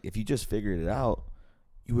I'm like, if you just figured it out,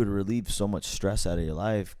 you would relieve so much stress out of your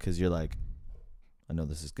life because you're like, I know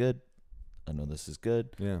this is good. I know this is good.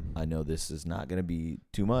 Yeah. I know this is not going to be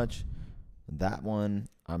too much. That one,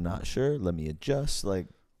 I'm not sure. Let me adjust. Like,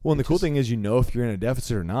 well, and the cool thing is, if you're in a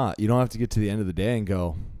deficit or not. You don't have to get to the end of the day and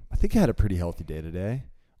go, I think I had a pretty healthy day today.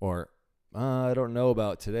 Or, I don't know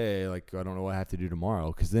about today. Like, I don't know what I have to do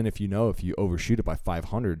tomorrow. Because then if you overshoot it by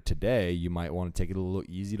 500 today, you might want to take it a little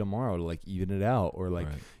easy tomorrow to like even it out. Or like,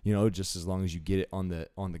 right. Just as long as you get it on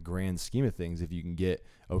the grand scheme of things, if you can get,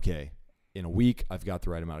 okay, in a week, I've got the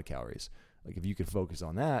right amount of calories. Like if you could focus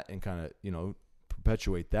on that and kind of,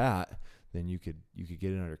 perpetuate that, then you could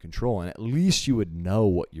get it under control, and at least you would know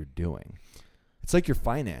what you're doing. It's like your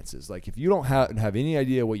finances. Like if you don't have any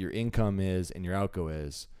idea what your income is and your outgo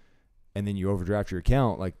is, and then you overdraft your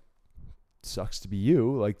account, like sucks to be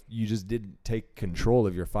you. Like you just didn't take control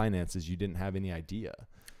of your finances. You didn't have any idea.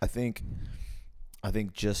 I think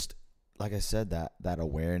just like I said, that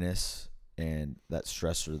awareness and that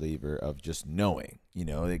stress reliever of just knowing,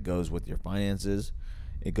 it goes with your finances,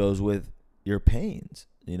 it goes with your pains,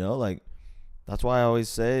 like that's why I always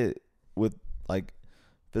say with like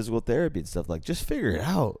physical therapy and stuff, like just figure it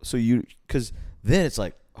out. So because then it's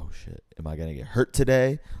like, oh shit, am I going to get hurt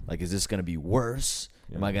today? Like, is this going to be worse?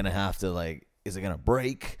 Yeah. Am I going to have to is it going to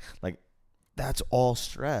break? Like that's all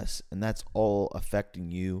stress and that's all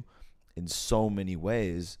affecting you in so many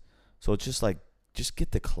ways. So it's just like, just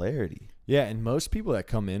get the clarity. Yeah. And most people that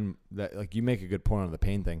come in that like you make a good point on the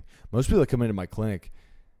pain thing. Most people that come into my clinic,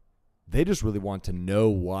 they just really want to know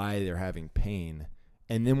why they're having pain.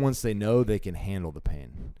 And then once they know, they can handle the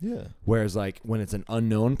pain. Yeah. Whereas like when it's an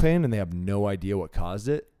unknown pain and they have no idea what caused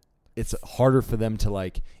it, it's harder for them to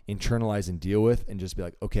like internalize and deal with and just be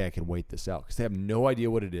like, okay, I can wait this out. Because they have no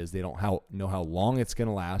idea what it is. They don't know how long it's going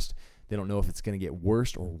to last. They don't know if it's going to get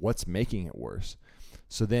worse or what's making it worse.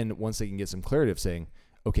 So then once they can get some clarity of saying,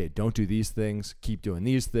 okay, don't do these things, keep doing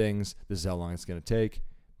these things. This is how long it's going to take.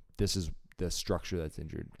 This is the structure that's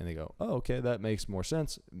injured, and they go, oh, okay, that makes more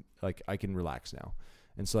sense. Like I can relax now.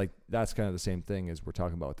 And so like that's kind of the same thing as we're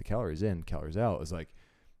talking about with the calories in, calories out, is like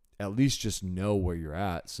at least just know where you're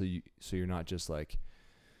at, so you're not just like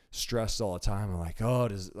stressed all the time and like, oh,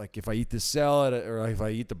 if I eat this salad or if I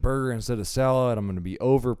eat the burger instead of salad, I'm going to be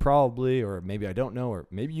over probably, or maybe I don't know, or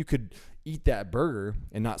maybe you could eat that burger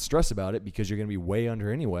and not stress about it because you're going to be way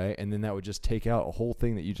under anyway, and then that would just take out a whole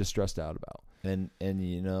thing that you just stressed out about. And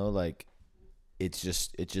like it's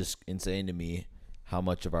just insane to me how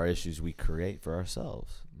much of our issues we create for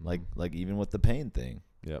ourselves. Like even with the pain thing.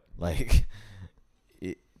 Yep. Like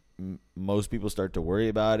most people start to worry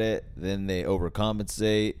about it, then they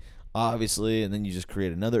overcompensate, obviously, and then you just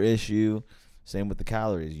create another issue. Same with the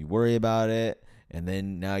calories. You worry about it, and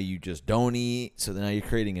then now you just don't eat, so then now you're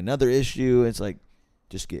creating another issue. It's like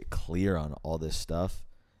just get clear on all this stuff,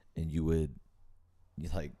 and you would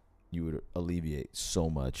alleviate so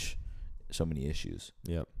many issues.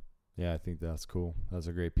 Yep. Yeah, I think that's cool. That's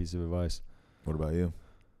a great piece of advice. What about you?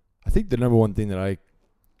 I think the number one thing that I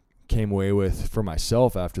came away with for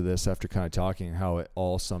myself after kind of talking how it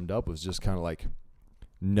all summed up, was just kind of like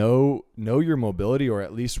know your mobility, or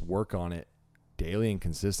at least work on it daily and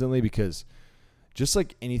consistently, because just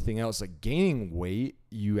like anything else, like gaining weight,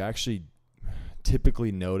 you actually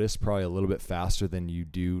typically notice probably a little bit faster than you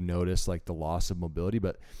do notice like the loss of mobility.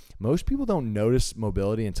 But most people don't notice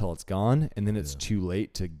mobility until it's gone, and then it's too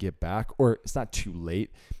late to get back. Or it's not too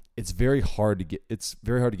late, it's very hard to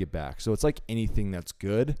get back. So it's like anything that's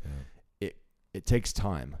good, it takes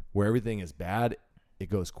time. Where everything is bad, it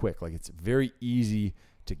goes quick. Like it's very easy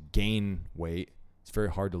to gain weight, it's very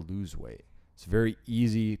hard to lose weight. It's very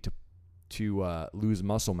easy to lose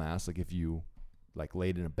muscle mass, like if you like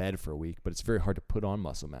laid in a bed for a week, but it's very hard to put on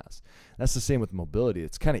muscle mass. That's the same with mobility.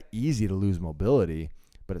 It's kind of easy to lose mobility,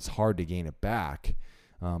 but it's hard to gain it back.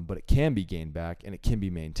 But it can be gained back and it can be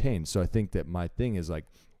maintained. So I think that my thing is like,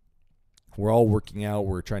 we're all working out,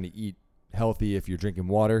 we're trying to eat healthy. If you're drinking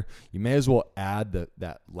water, you may as well add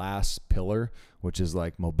that last pillar, which is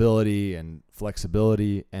like mobility and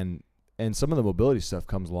flexibility, and some of the mobility stuff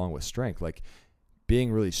comes along with strength. Like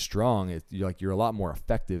being really strong, you're a lot more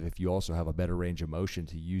effective if you also have a better range of motion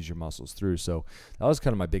to use your muscles through. So that was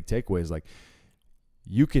kind of my big takeaway, is like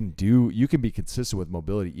you can be consistent with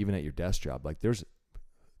mobility even at your desk job. Like there's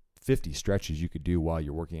 50 stretches you could do while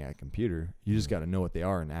you're working at a computer. You just got to know what they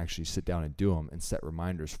are and actually sit down and do them and set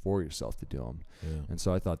reminders for yourself to do them. Yeah. And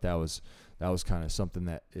so I thought that was kind of something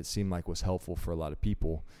that it seemed like was helpful for a lot of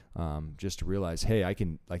people, just to realize, hey, I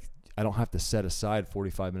don't have to set aside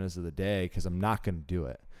 45 minutes of the day because I'm not going to do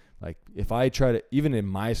it. Like if I try to, even in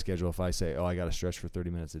my schedule, if I say, oh, I got to stretch for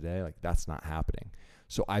 30 minutes a day, like that's not happening.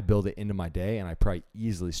 So I build it into my day, and I probably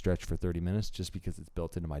easily stretch for 30 minutes just because it's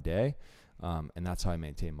built into my day. And that's how I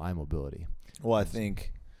maintain my mobility. Well, I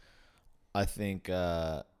think, pointing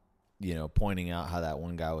out how that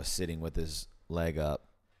one guy was sitting with his leg up,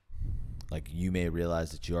 like you may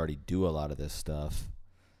realize that you already do a lot of this stuff,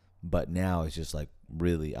 but now it's just like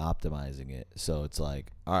really optimizing it. So it's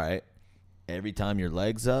like, all right, every time your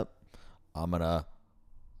leg's up, I'm going to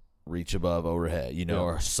reach above overhead,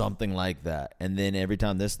 or something like that. And then every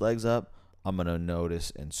time this leg's up, I'm going to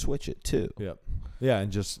notice and switch it too. Yep. Yeah.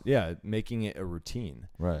 And just, making it a routine.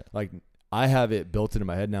 Right. Like I have it built into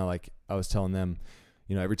my head now. Like I was telling them,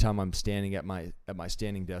 every time I'm standing at my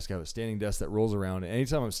standing desk, I have a standing desk that rolls around. And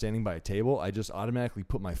anytime I'm standing by a table, I just automatically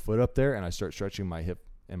put my foot up there and I start stretching my hip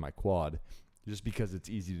and my quad, just because it's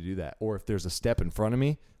easy to do that. Or if there's a step in front of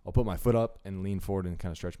me, I'll put my foot up and lean forward and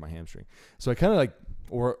kind of stretch my hamstring. So I kind of like,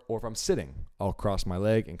 or if I'm sitting, I'll cross my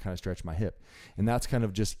leg and kind of stretch my hip. And that's kind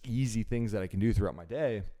of just easy things that I can do throughout my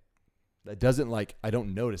day that doesn't I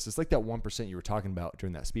don't notice. It's like that 1% you were talking about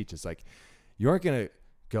during that speech. It's like, you aren't going to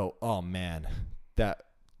go, oh man, that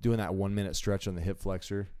doing that 1 minute stretch on the hip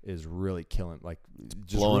flexor is really killing, like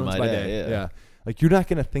just blowing ruins my day. Yeah. Like you're not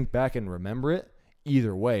going to think back and remember it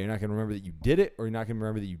either way. You're not going to remember that you did it, or you're not going to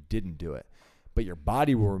remember that you didn't do it. But your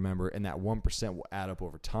body will remember, and that 1% will add up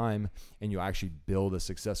over time, and you'll actually build a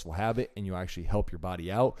successful habit, and you'll actually help your body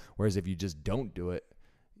out. Whereas if you just don't do it,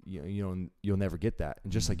 you'll never get that.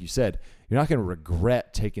 And just like you said, you're not going to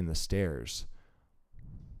regret taking the stairs.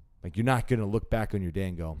 Like you're not going to look back on your day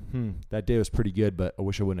and go, that day was pretty good, but I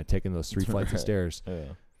wish I wouldn't have taken those 3 flights of stairs.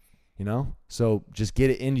 Yeah. So just get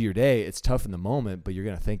it into your day. It's tough in the moment, but you're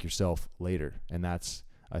going to thank yourself later. And that's,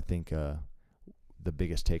 I think, the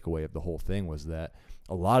biggest takeaway of the whole thing was that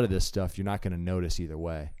a lot of this stuff you're not going to notice either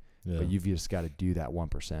way, but you've just got to do that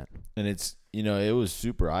 1%. And it's, it was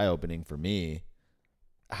super eye-opening for me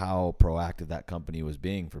how proactive that company was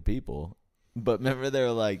being for people. But remember, they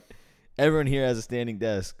were like, everyone here has a standing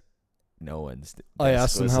desk. No one's. I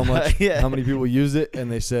asked them how many people use it,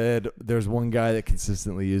 and they said there's one guy that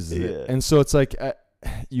consistently uses it. And so it's like,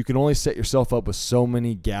 you can only set yourself up with so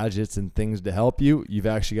many gadgets and things to help you. You've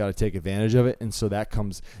actually got to take advantage of it. And so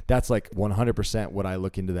that's like 100% what I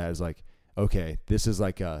look into that is like, okay, this is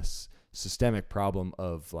like a systemic problem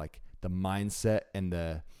of like the mindset and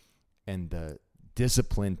the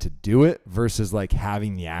discipline to do it versus like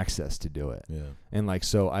having the access to do it. Yeah. And like,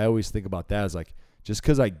 so I always think about that as like, just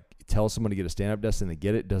because I tell someone to get a stand-up desk and they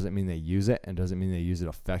get it doesn't mean they use it, and doesn't mean they use it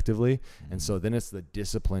effectively. Mm-hmm. And so then it's the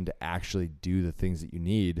discipline to actually do the things that you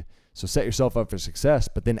need. So set yourself up for success,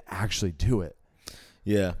 but then actually do it.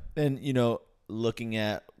 Yeah. And, looking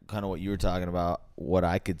at kind of what you were talking about, what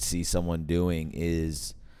I could see someone doing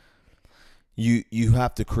is you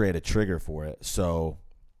have to create a trigger for it. So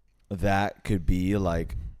that could be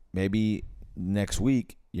like maybe next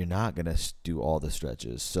week you're not going to do all the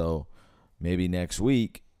stretches. So maybe next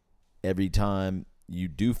week, every time you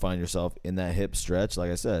do find yourself in that hip stretch, like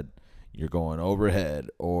I said, you're going overhead,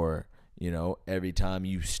 or, every time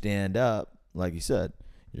you stand up, like you said,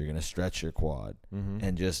 you're going to stretch your quad. Mm-hmm.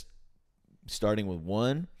 And just starting with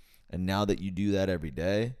one, and now that you do that every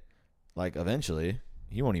day, like eventually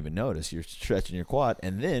you won't even notice you're stretching your quad.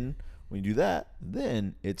 And then when you do that,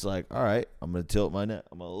 then it's like, all right, I'm going to tilt my neck.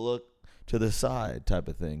 I'm going to look to the side type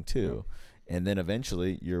of thing too. Yeah. And then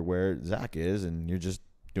eventually you're where Zach is, and you're just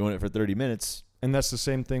doing it for 30 minutes. And that's the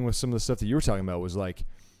same thing with some of the stuff that you were talking about, was like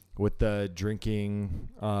with the drinking,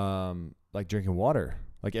 like drinking water.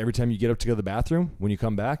 Like every time you get up to go to the bathroom, when you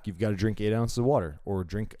come back, you've got to drink 8 ounces of water or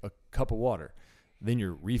drink a cup of water. Then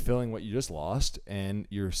you're refilling what you just lost, and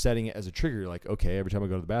you're setting it as a trigger. You're like, okay, every time I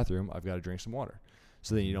go to the bathroom, I've got to drink some water.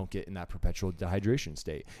 So then you don't get in that perpetual dehydration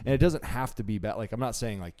state. And it doesn't have to be bad. Like, I'm not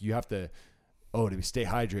saying like you have to, to stay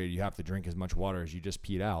hydrated, you have to drink as much water as you just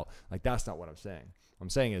peed out. Like, that's not what I'm saying. What I'm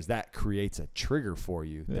saying is that creates a trigger for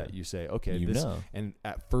you that you say, okay, and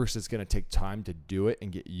at first it's going to take time to do it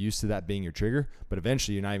and get used to that being your trigger, but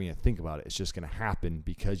eventually you're not even going to think about it. It's just going to happen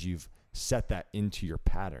because you've set that into your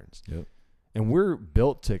patterns. Yep. And we're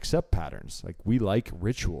built to accept patterns. Like, we like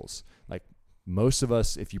rituals. Like, most of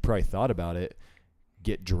us, if you probably thought about it,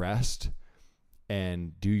 get dressed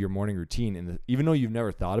and do your morning routine. Even though you've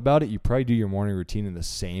never thought about it, you probably do your morning routine in the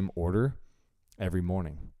same order every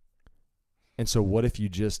morning. And so what if you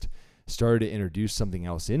just started to introduce something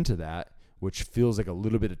else into that, which feels like a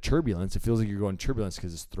little bit of turbulence? It feels like you're going turbulence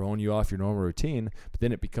because it's throwing you off your normal routine, but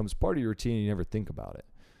then it becomes part of your routine and you never think about it.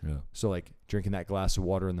 Yeah. So like drinking that glass of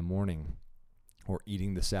water in the morning or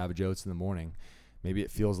eating the Savage Oats in the morning, maybe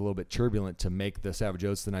it feels a little bit turbulent to make the Savage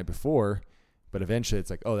Oats the night before, but eventually it's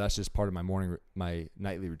like, oh, that's just part of my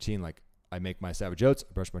nightly routine. Like I make my Savage Oats,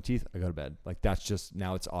 I brush my teeth, I go to bed. Like that's just,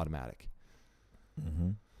 now it's automatic.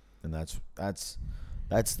 Mm-hmm. And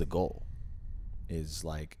that's the goal, is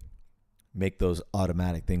like make those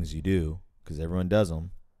automatic things you do, because everyone does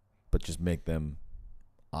them, but just make them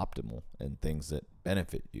optimal and things that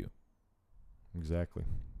benefit you. Exactly.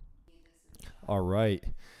 All right.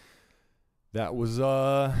 That was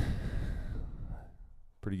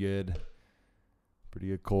pretty good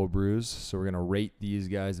cold brews. So we're going to rate these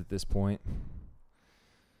guys at this point.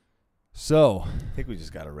 So I think we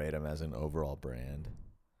just got to rate them as an overall brand.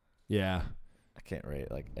 yeah, I can't rate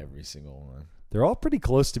like every single one. they're all pretty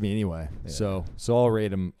close to me anyway. Yeah. So I'll rate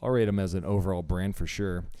them as an overall brand for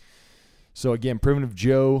sure. So again, Primitive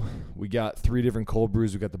Joe, we got 3 different cold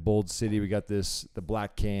brews. We got the Bold City, we got the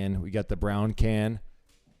black can, we got the brown can,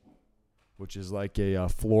 which is like a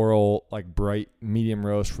floral, like bright medium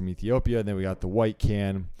roast from Ethiopia. And then we got the white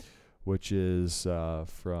can, which is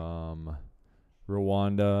from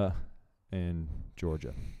Rwanda and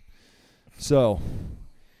Georgia. So,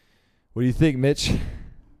 what do you think, Mitch?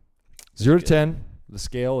 0 to 10, the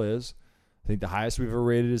scale is, I think the highest we've ever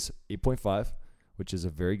rated is 8.5, which is a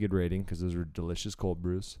very good rating because those are delicious cold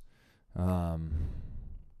brews. I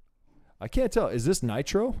can't tell. Is this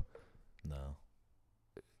nitro? No.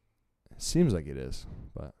 Seems like it is,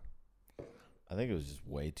 but I think it was just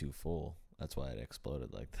way too full. That's why it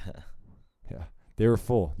exploded like that. yeah, they were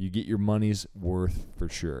full. You get your money's worth for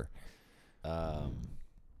sure.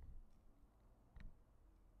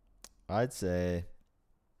 I'd say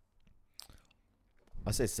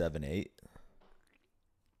 7, 8.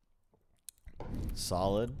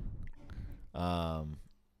 Solid.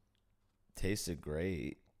 Tasted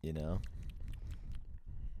great,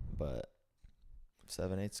 but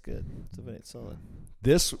 7, 8's good. 7, 8's solid.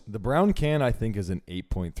 The brown can, I think, is an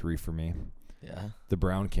 8.3 for me. Yeah. The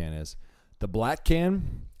brown can is. The black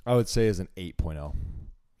can, I would say, is an 8.0.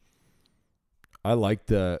 I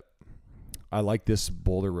like this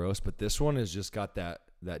Boulder roast, but this one has just got that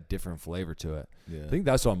different flavor to it. Yeah. I think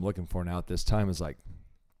that's what I'm looking for now at this time, is like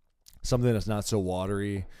something that's not so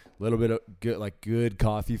watery, a little bit of good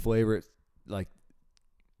coffee flavor. It's like,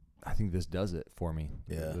 I think this does it for me.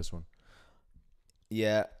 Yeah. This one.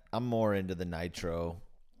 Yeah, I'm more into the nitro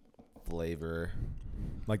flavor.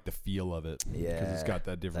 Like the feel of it. Yeah. Because it's got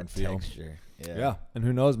that different that feel. texture. Yeah. And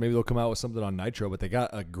who knows, maybe they'll come out with something on nitro, but they got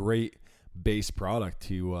a great base product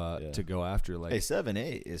to go after. Like, Hey, 7,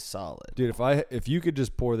 8 is solid. dude, if you could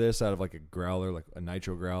just pour this out of like a growler, like a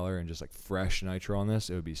nitro growler, and just like fresh nitro on this,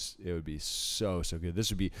 it would be so good.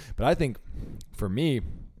 This would be, but I think for me,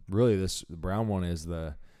 really, the brown one is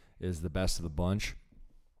the best of the bunch.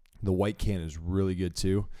 The white can is really good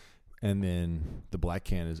too, and then the black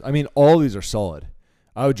can is. I mean, all these are solid.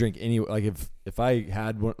 I would drink any, like if I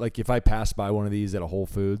had one, like if I passed by one of these at a Whole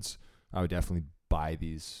Foods, I would definitely buy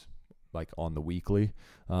these like on the weekly.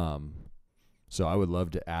 So I would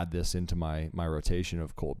love to add this into my rotation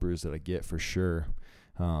of cold brews that I get for sure.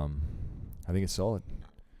 I think it's solid.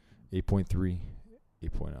 8.3,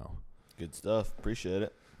 8.0. Good stuff. Appreciate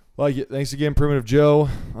it. Well, thanks again, Primitive Joe.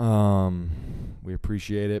 We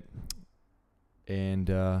appreciate it. And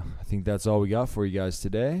I think that's all we got for you guys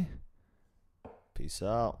today. Peace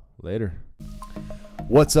out. Later.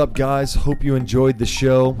 What's up, guys? Hope you enjoyed the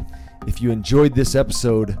show. If you enjoyed this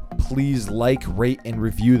episode, please like, rate, and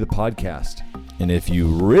review the podcast. And if you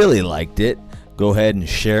really liked it, go ahead and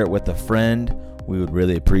share it with a friend. We would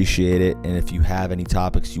really appreciate it. And if you have any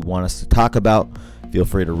topics you want us to talk about, feel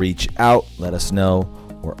free to reach out. Let us know.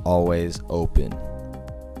 We're always open.